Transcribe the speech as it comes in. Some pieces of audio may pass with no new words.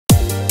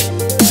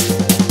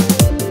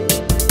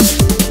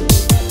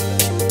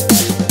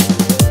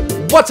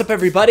What's up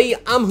everybody,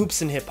 I'm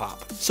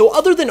HoopsandHipHop. So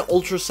other than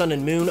Ultra Sun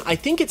and Moon, I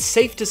think it's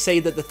safe to say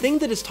that the thing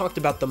that is talked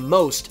about the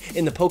most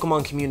in the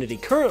Pokemon community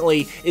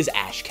currently is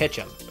Ash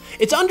Ketchum.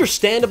 It's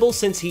understandable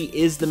since he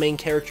is the main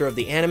character of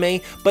the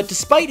anime, but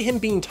despite him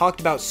being talked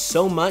about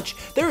so much,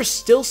 there are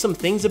still some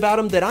things about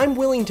him that I'm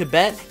willing to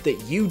bet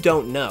that you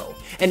don't know.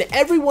 And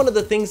every one of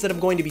the things that I'm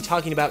going to be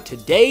talking about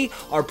today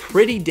are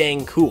pretty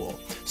dang cool.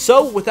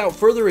 So without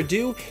further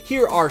ado,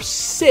 here are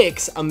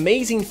 6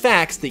 amazing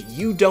facts that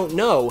you don't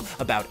know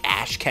about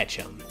Ash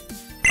Ketchum.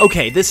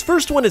 Okay, this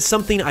first one is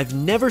something I've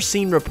never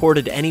seen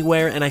reported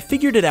anywhere, and I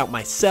figured it out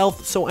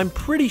myself, so I'm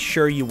pretty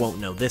sure you won't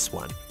know this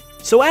one.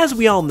 So as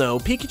we all know,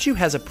 Pikachu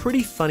has a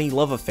pretty funny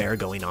love affair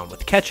going on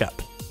with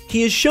Ketchup.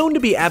 He is shown to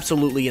be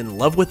absolutely in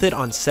love with it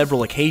on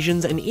several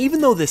occasions, and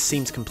even though this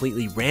seems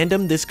completely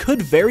random, this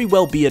could very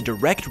well be a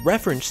direct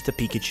reference to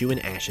Pikachu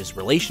and Ash's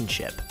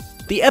relationship.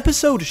 The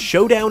episode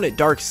Showdown at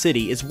Dark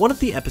City is one of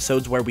the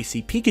episodes where we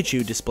see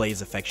Pikachu display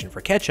his affection for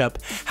Ketchup,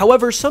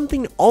 however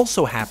something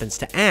also happens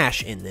to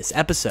Ash in this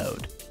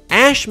episode.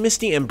 Ash,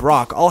 Misty, and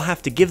Brock all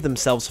have to give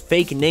themselves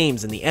fake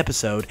names in the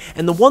episode,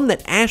 and the one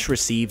that Ash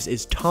receives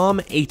is Tom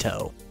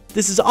Ato.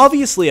 This is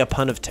obviously a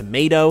pun of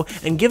tomato,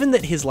 and given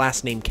that his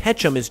last name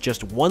Ketchum is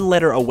just one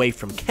letter away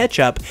from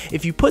ketchup,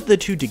 if you put the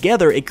two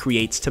together it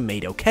creates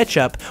tomato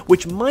ketchup,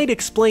 which might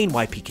explain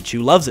why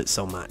Pikachu loves it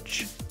so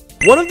much.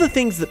 One of the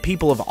things that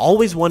people have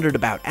always wondered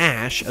about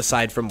Ash,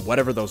 aside from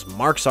whatever those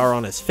marks are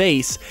on his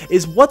face,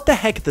 is what the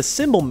heck the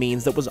symbol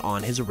means that was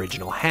on his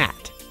original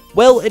hat.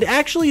 Well, it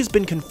actually has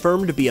been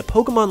confirmed to be a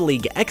Pokemon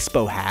League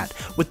Expo hat,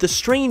 with the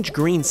strange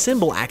green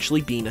symbol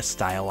actually being a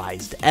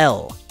stylized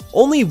L.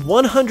 Only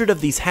 100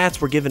 of these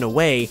hats were given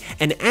away,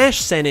 and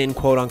Ash sent in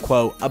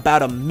quote-unquote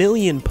about 1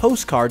 million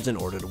postcards in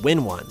order to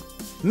win one.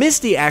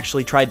 Misty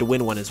actually tried to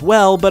win one as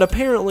well, but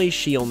apparently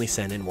she only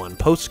sent in 1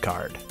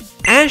 postcard.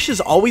 Ash has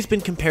always been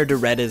compared to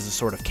Red as a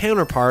sort of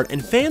counterpart,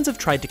 and fans have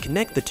tried to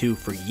connect the two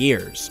for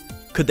years.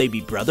 Could they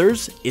be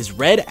brothers? Is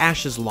Red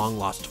Ash's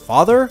long-lost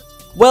father?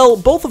 Well,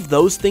 both of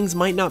those things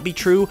might not be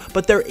true,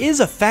 but there is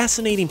a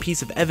fascinating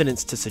piece of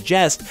evidence to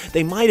suggest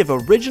they might have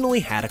originally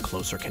had a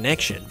closer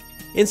connection.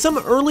 In some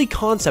early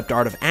concept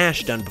art of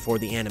Ash done before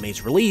the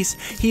anime's release,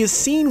 he is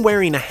seen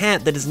wearing a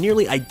hat that is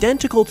nearly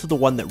identical to the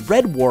one that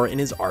Red wore in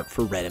his art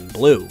for Red and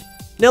Blue.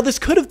 Now this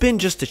could have been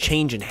just a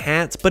change in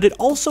hats, but it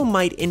also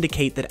might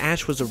indicate that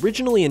Ash was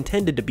originally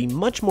intended to be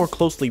much more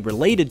closely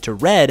related to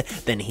Red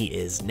than he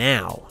is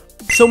now.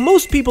 So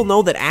most people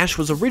know that Ash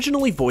was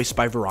originally voiced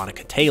by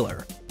Veronica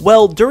Taylor.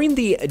 Well, during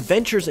the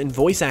Adventures in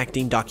Voice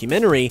Acting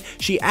documentary,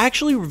 she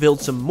actually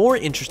revealed some more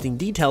interesting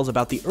details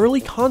about the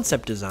early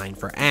concept design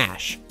for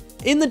Ash.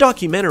 In the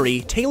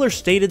documentary, Taylor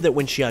stated that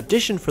when she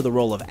auditioned for the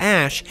role of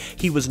Ash,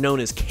 he was known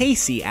as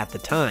Casey at the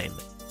time.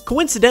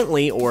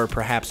 Coincidentally, or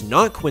perhaps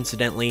not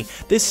coincidentally,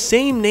 this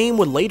same name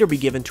would later be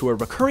given to a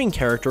recurring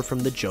character from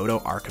the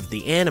Johto arc of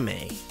the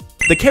anime.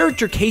 The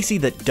character Casey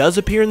that does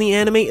appear in the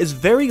anime is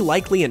very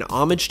likely an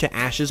homage to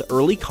Ash's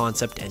early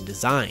concept and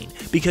design,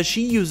 because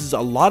she uses a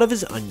lot of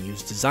his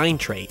unused design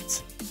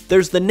traits.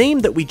 There's the name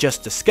that we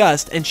just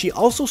discussed, and she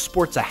also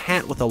sports a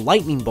hat with a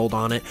lightning bolt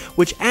on it,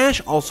 which Ash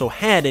also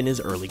had in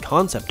his early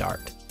concept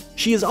art.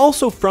 She is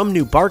also from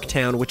New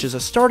Barktown, which is a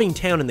starting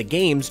town in the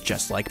games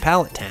just like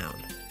Pallet Town.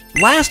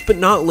 Last but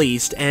not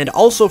least, and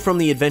also from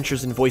the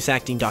Adventures in Voice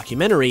Acting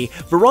documentary,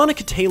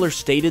 Veronica Taylor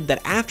stated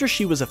that after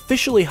she was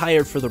officially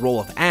hired for the role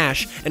of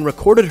Ash and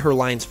recorded her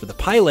lines for the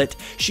pilot,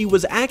 she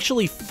was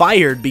actually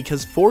fired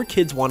because 4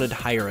 kids wanted to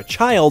hire a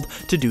child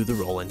to do the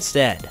role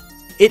instead.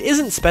 It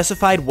isn't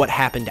specified what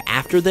happened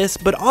after this,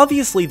 but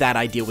obviously that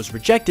idea was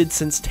rejected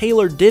since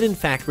Taylor did in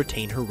fact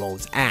retain her role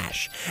as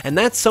Ash, and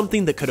that's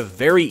something that could have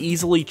very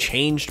easily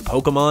changed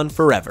Pokemon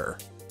forever.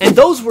 And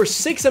those were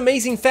 6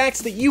 amazing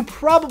facts that you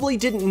probably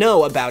didn't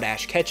know about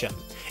Ash Ketchum.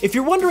 If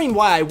you're wondering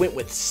why I went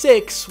with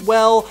 6,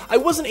 well, I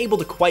wasn't able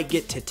to quite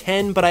get to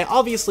 10, but I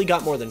obviously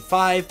got more than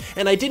 5,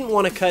 and I didn't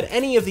want to cut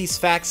any of these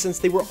facts since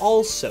they were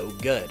all so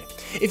good.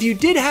 If you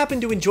did happen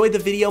to enjoy the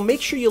video,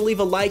 make sure you leave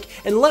a like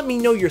and let me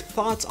know your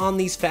thoughts on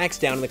these facts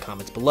down in the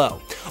comments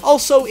below.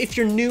 Also, if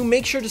you're new,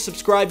 make sure to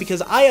subscribe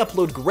because I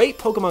upload great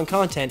Pokemon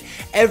content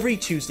every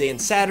Tuesday and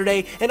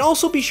Saturday, and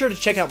also be sure to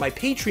check out my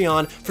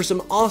Patreon for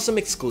some awesome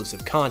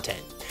exclusive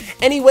content.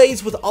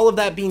 Anyways, with all of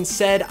that being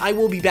said, I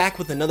will be back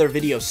with another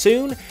video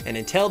soon, and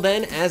until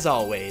then, as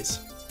always,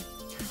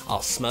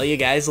 I'll smell you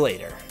guys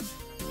later.